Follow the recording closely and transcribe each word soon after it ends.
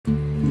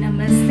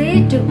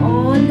Namaste to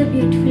all the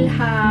beautiful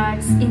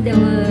hearts in the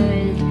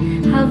world.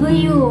 How are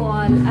you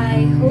all?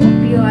 I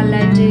hope you all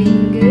are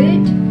doing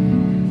good.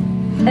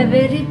 A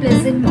very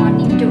pleasant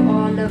morning to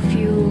all of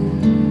you.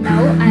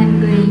 Now I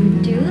am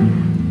going to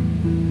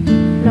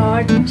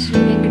Lord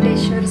Sree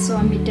Venkateswara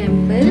Swamy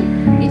temple.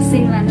 It's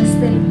in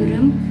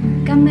Vanasthalipuram.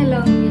 Come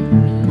along with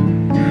me.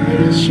 I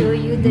will show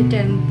you the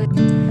temple.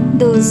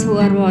 Those who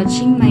are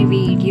watching my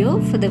video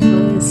for the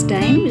first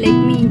time, let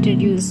me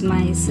introduce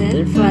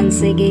myself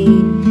once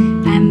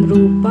again. I am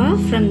Rupa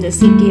from the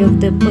city of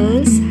the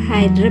Pearls,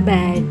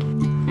 Hyderabad.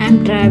 I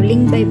am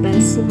traveling by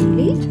bus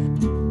only.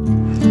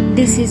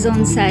 This is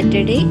on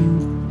Saturday.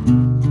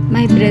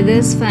 My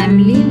brother's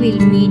family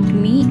will meet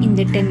me in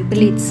the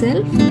temple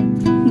itself.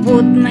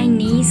 Both my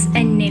niece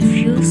and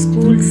nephew's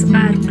schools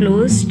are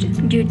closed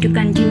due to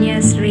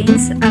continuous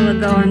rains. Our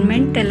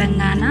government,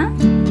 Telangana,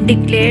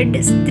 declared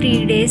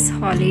 3 days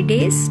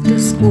holidays to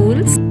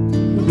schools.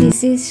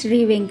 This is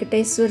Sree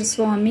Venkateswara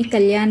Swamy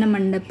Kalyana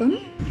Mandapam.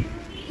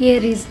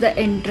 Here is the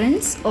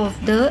entrance of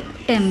the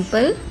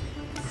temple.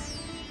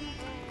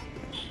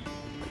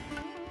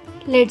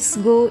 Let's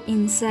go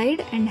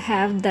inside and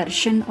have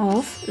darshan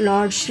of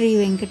Lord Sree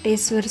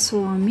Venkateswara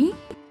Swamy.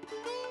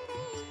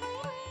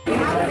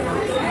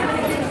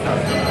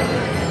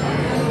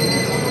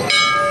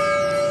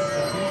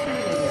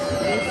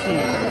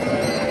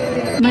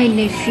 My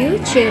nephew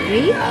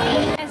Shirdi.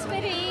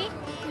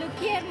 Look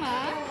here, ma.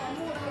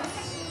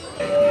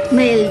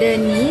 My elder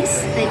niece,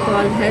 I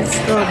call her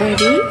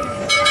Strawberry.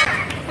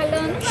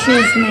 Hello. She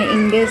is my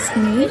youngest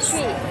niece.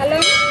 Hello.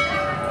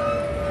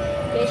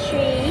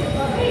 Yashvi.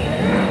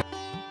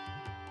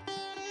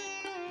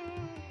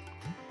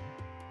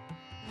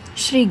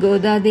 Sri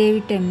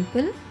Godadevi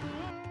temple.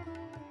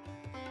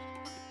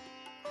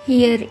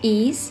 Here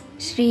is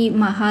Sri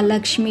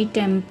Mahalakshmi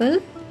temple.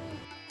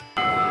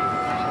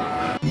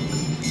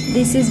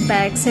 This is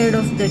back side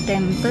of the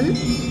temple.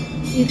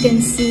 You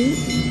can see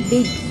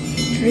big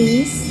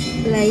trees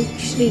like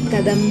Sri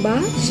Kadamba,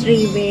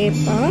 Sri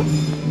Vepa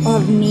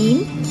or Neem,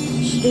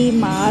 Sri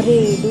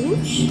Maredu,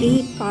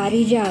 Sri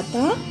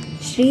Parijata,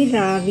 Sri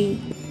Ravi.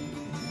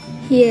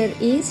 Here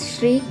is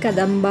Sri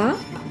Kadamba.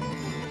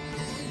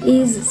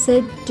 Is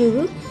said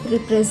to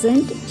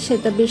represent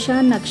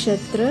Shatabisha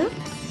Nakshatra.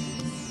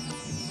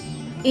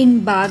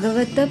 In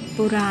Bhagavata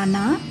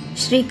Purana,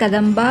 Sri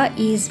Kadamba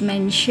is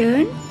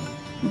mentioned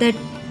that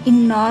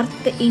in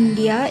North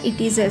India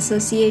it is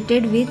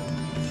associated with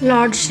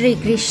Lord Sri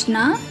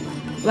Krishna,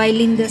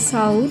 while in the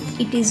South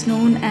it is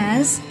known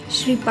as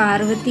Sri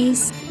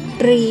Parvati's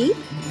tree.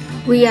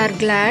 We are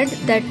glad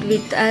that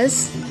with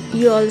us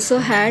you also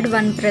had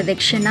one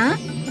pradakshina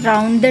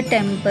round the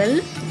temple.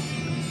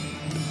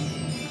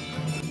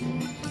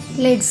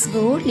 Let's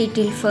go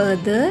little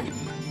further.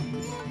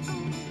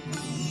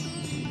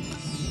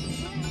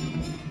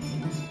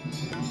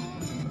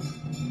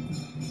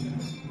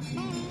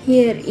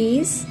 Here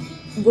is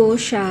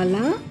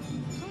Goshala.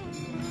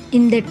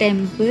 In the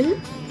temple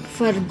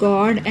for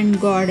God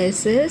and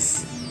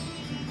goddesses,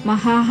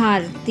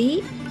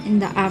 Mahaharati in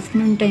the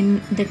afternoon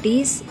time, that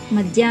is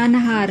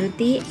Madhyana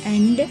Harati,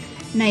 and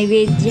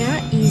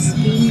Naivedya is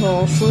being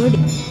offered.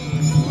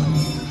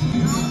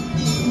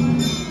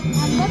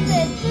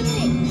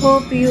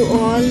 Hope you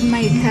all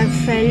might have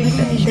felt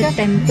the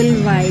temple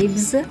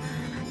vibes.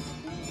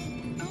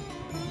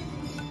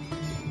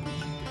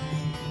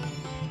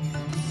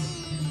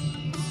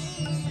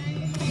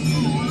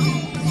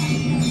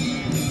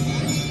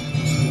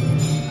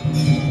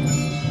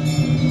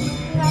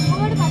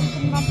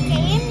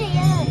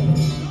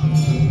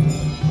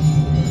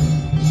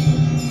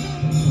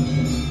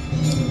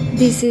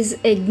 This is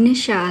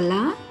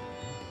Agnishala.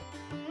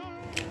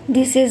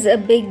 This is a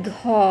big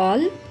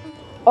hall.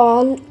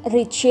 All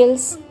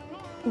rituals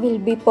will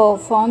be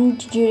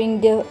performed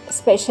during the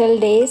special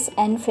days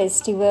and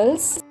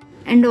festivals.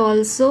 And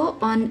also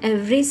on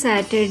every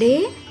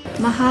Saturday,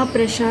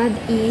 Mahaprasad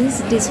is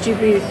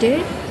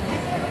distributed.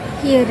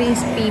 Here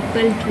is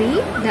People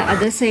Tree, the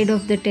other side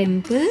of the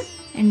temple,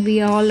 and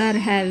we all are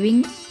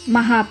having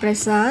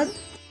Mahaprasad.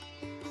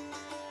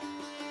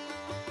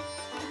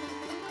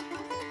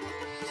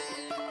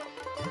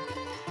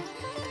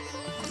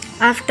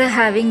 After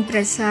having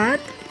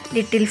prasad,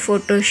 little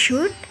photo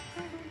shoot.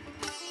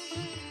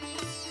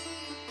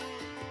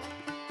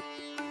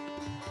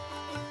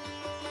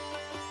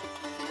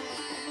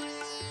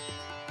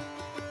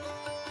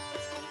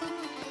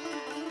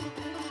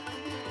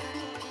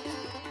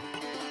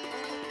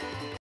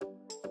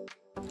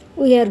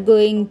 We are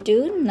going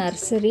to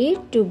nursery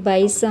to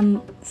buy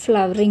some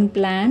flowering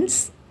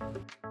plants.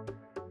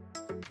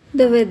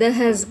 The weather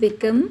has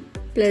become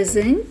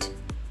pleasant.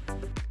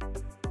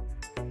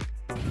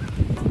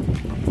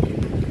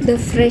 The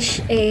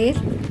fresh air,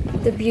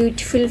 the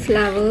beautiful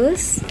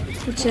flowers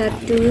which are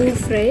too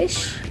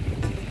fresh.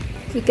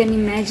 You can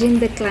imagine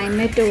the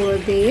climate over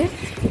there.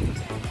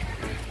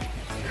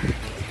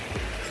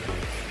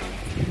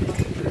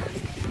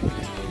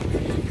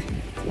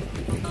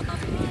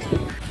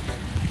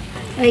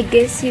 I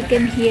guess you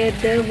can hear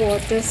the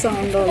water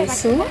sound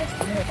also.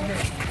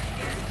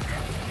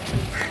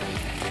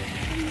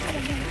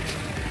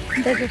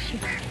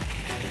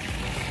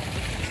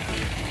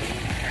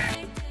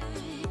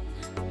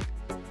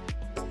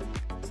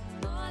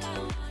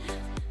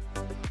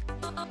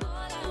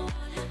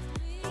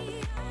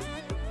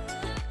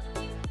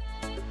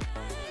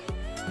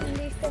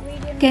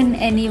 Can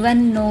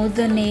anyone know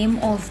the name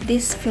of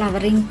this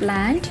flowering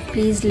plant?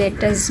 Please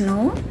let us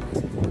know.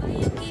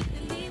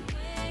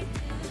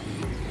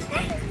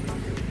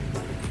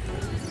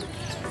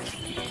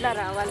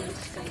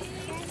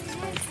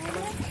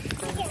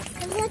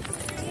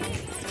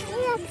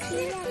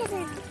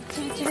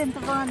 ఎంత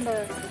బాగుందో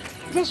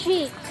జశ్వి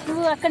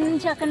నువ్వు అక్కడి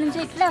నుంచి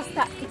ఇట్లా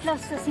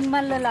వస్తా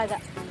సినిమాల్లో లాగా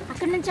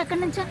అక్కడి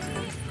నుంచి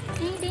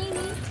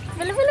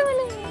వెలు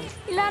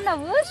ఇలా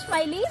నవ్వు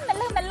స్మైలీ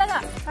మెల్లగా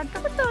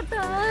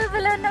పట్టుకుంటూ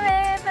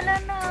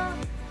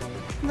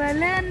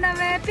భలే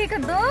ఉన్నవే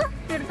పీకద్దు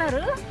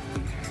తిడతారు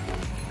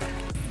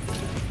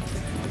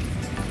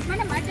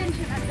మనం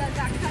అటెన్షన్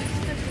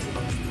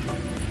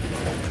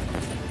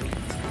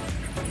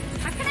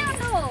అక్కడే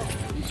ఉన్నావు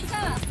Ishika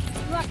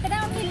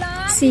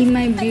See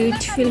my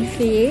beautiful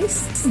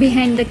face.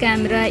 Behind the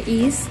camera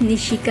is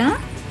Nishika.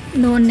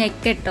 No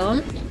neck at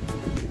all.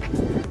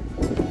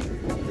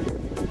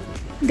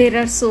 There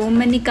are so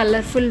many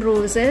colorful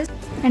roses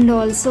and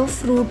also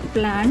fruit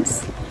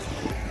plants.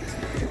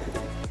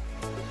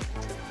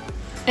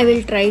 I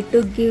will try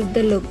to give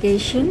the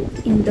location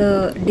in the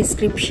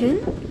description.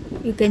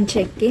 You can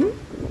check in.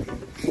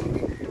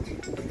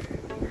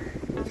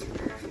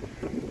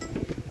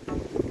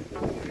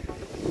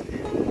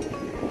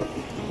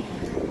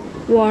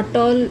 What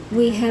all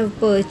we have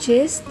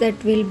purchased,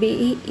 that will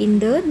be in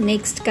the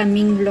next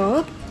coming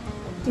vlog.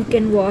 You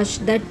can watch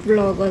that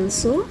vlog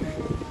also.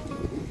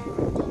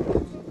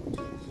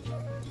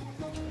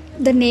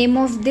 The name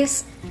of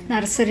this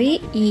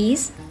nursery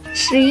is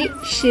Shree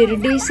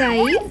Shirdi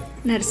Sai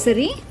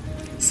Nursery,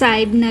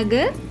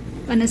 Sahebnagar,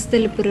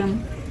 Vanasthalipuram.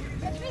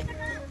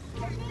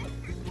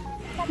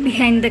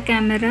 Behind the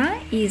camera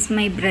is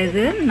my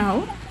brother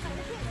now.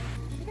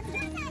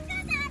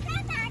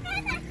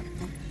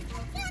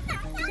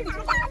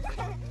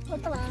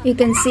 You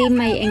can see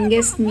my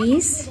youngest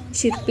niece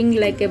chirping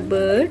like a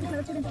bird.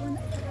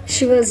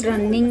 She was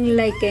running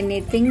like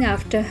anything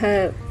after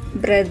her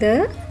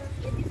brother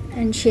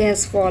and she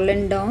has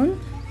fallen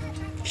down.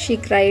 She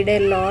cried a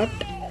lot.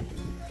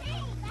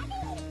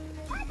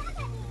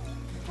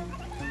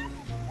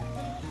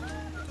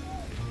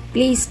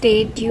 Please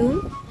stay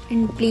tuned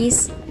and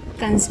please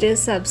consider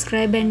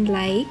subscribe and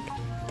like.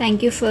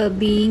 Thank you for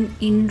being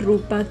in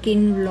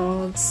Rupakin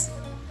Vlogs.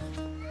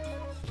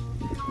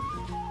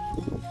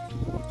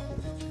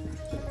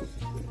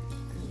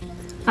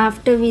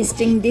 After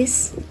visiting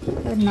this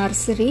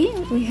nursery,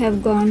 we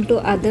have gone to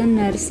other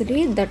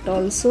nursery that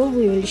also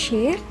we will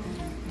share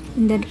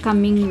in the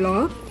coming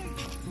vlog.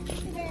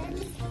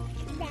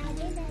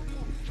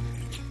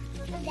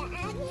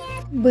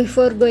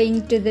 Before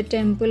going to the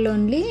temple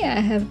only, I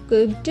have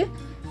cooked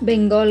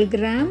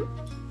Bengalgram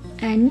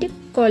and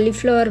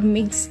cauliflower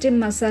mixed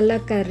masala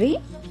curry.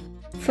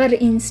 For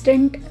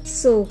instant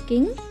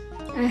soaking,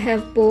 I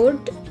have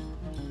poured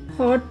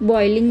hot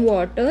boiling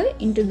water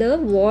into the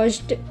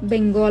washed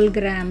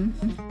Bengalgram.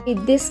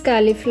 With this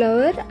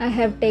cauliflower, I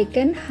have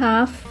taken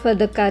half for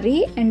the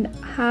curry and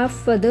half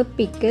for the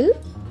pickle.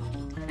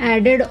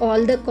 Added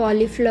all the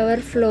cauliflower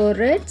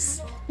florets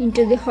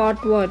into the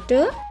hot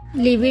water.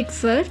 Leave it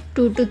for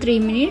 2 to 3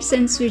 minutes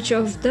and switch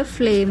off the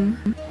flame.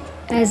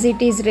 As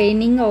it is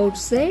raining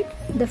outside,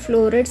 the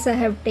florets I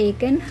have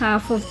taken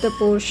half of the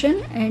portion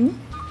and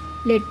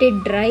let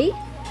it dry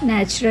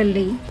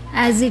naturally.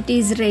 As it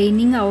is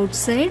raining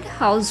outside,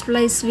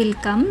 houseflies will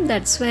come.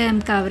 That's why I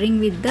am covering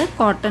with the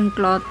cotton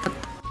cloth.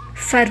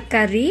 For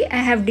curry, I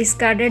have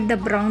discarded the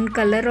brown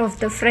color of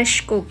the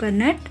fresh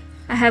coconut.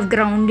 I have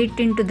ground it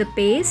into the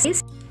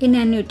paste. In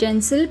an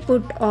utensil,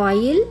 put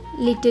oil,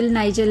 little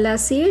nigella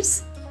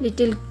seeds,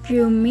 little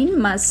cumin,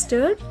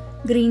 mustard,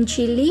 green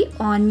chili,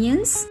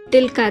 onions,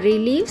 little curry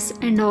leaves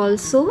and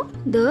also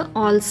the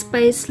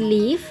allspice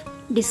leaf.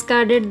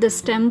 Discarded the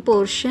stem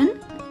portion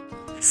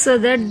so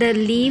that the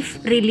leaf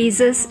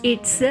releases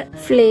its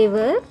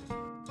flavor.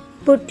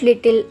 Put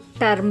little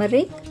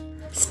turmeric.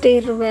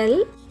 Stir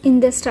well. In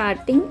the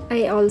starting,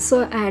 I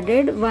also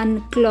added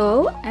 1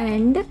 clove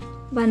and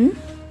 1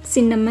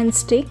 cinnamon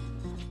stick.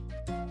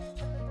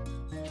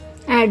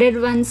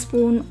 Added 1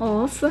 spoon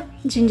of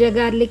ginger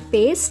garlic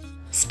paste.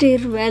 Stir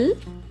well.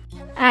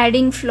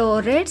 Adding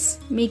florets,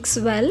 mix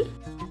well.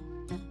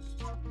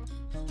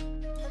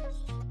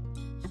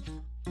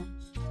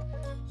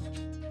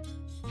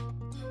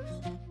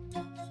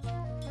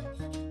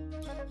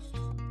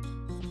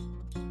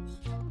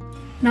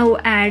 Now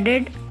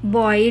added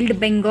boiled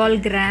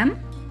Bengalgram.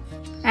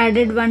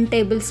 Added 1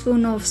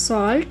 tablespoon of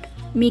salt.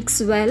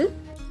 Mix well.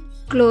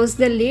 Close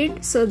the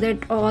lid so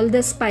that all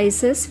the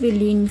spices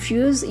will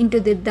infuse into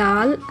the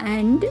dal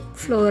and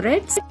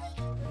florets.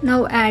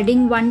 Now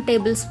adding 1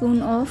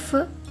 tablespoon of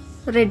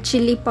red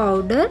chili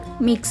powder.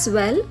 Mix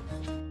well.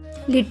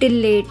 Little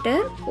later,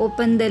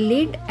 open the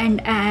lid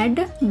and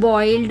add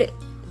boiled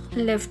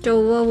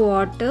leftover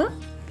water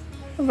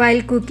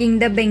while cooking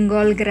the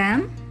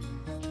Bengalgram.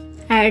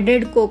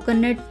 Added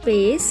coconut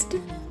paste.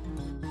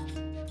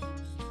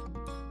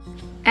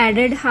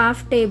 Added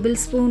half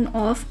tablespoon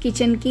of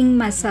Kitchen King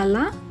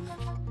masala.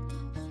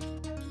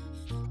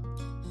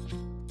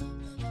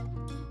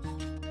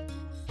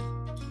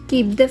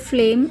 Keep the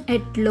flame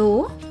at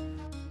low.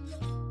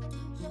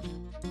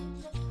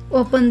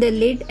 Open the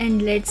lid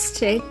and let's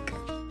check.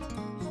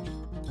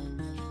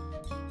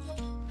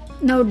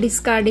 Now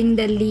discarding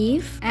the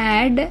leaf,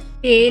 add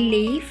bay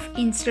leaf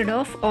instead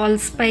of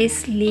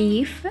allspice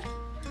leaf.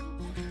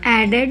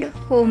 Added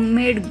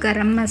homemade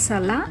garam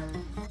masala.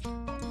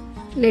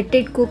 Let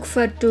it cook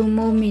for 2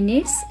 more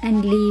minutes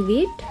and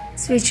leave it.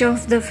 Switch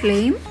off the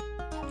flame.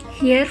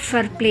 Here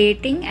for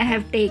plating I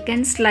have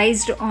taken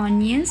sliced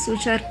onions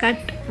which are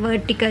cut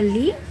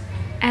vertically.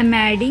 I am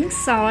adding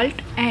salt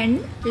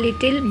and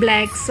little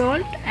black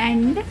salt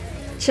and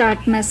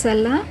chaat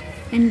masala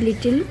and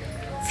little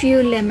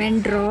few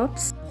lemon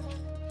drops.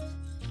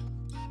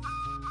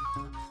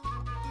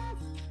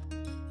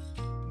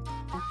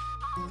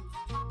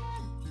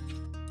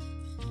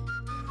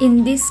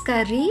 In this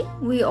curry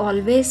we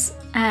always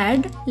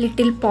add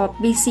little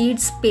poppy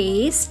seeds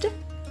paste.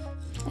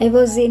 I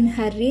was in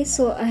hurry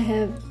so I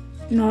have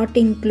not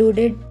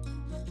included.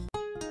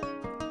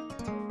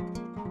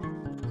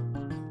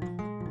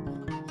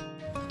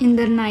 In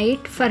the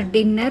night for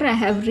dinner I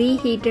have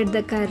reheated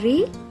the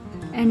curry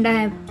and I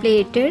have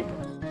plated.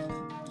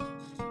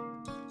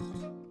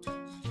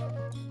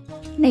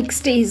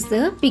 Next is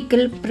the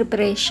pickle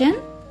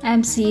preparation. I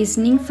am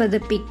seasoning for the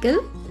pickle.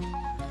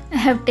 I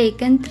have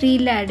taken 3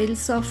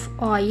 ladles of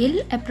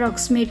oil,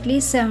 approximately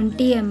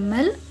 70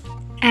 ml.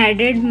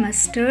 Added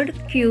mustard,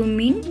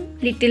 cumin,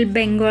 little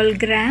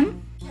Bengalgram,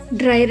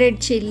 dry red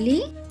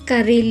chilli,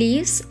 curry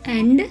leaves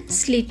and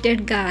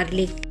slitted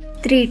garlic.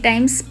 3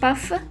 times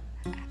puff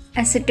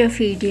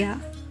acetophilia.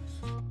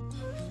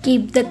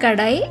 Keep the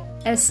kadai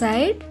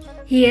aside.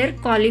 Here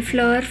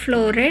cauliflower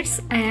florets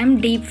I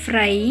am deep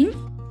frying.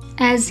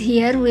 As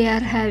here we are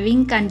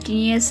having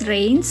continuous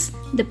rains,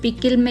 the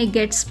pickle may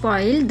get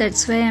spoiled,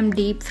 that's why I am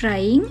deep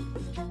frying.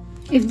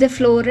 If the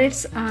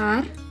florets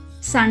are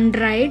sun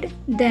dried,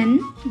 then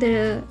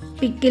the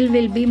pickle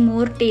will be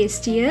more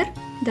tastier.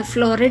 The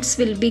florets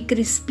will be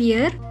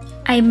crispier.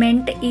 I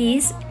meant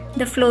is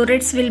the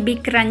florets will be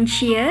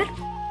crunchier.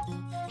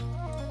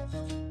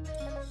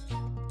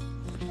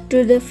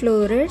 To the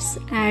florets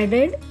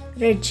added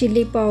red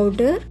chilli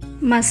powder,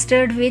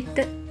 mustard with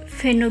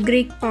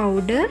fenugreek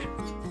powder.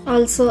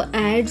 Also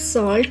add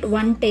salt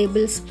 1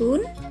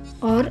 tablespoon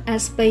or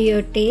as per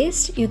your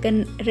taste. You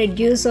can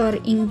reduce or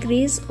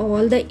increase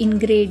all the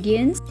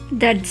ingredients.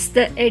 That's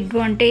the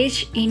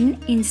advantage in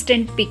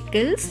instant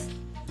pickles.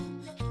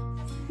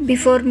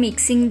 Before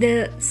mixing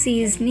the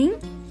seasoning,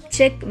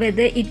 check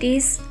whether it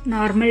is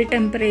normal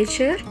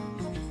temperature.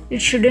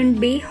 It shouldn't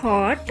be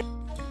hot.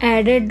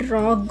 Added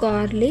raw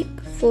garlic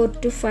 4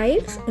 to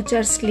 5 which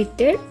are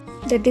slitted.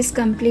 That is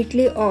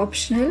completely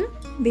optional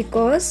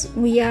because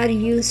we are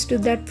used to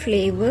that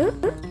flavor.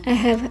 I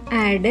have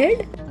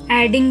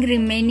adding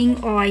remaining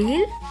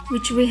oil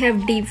which we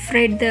have deep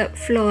fried the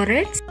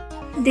florets.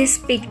 This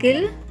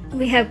pickle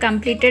we have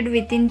completed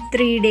within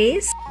 3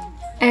 days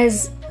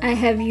as I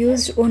have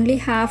used only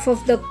half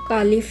of the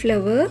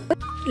cauliflower.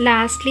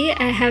 Lastly,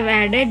 I have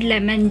added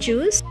lemon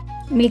juice.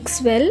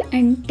 Mix well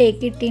and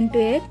take it into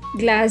a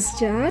glass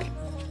jar.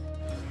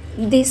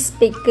 This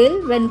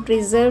pickle, when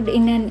preserved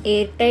in an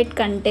airtight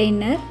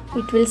container,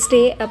 it will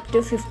stay up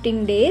to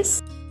 15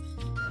 days.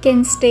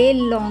 Can stay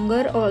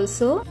longer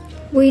also.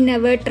 We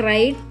never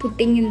tried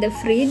putting in the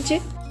fridge.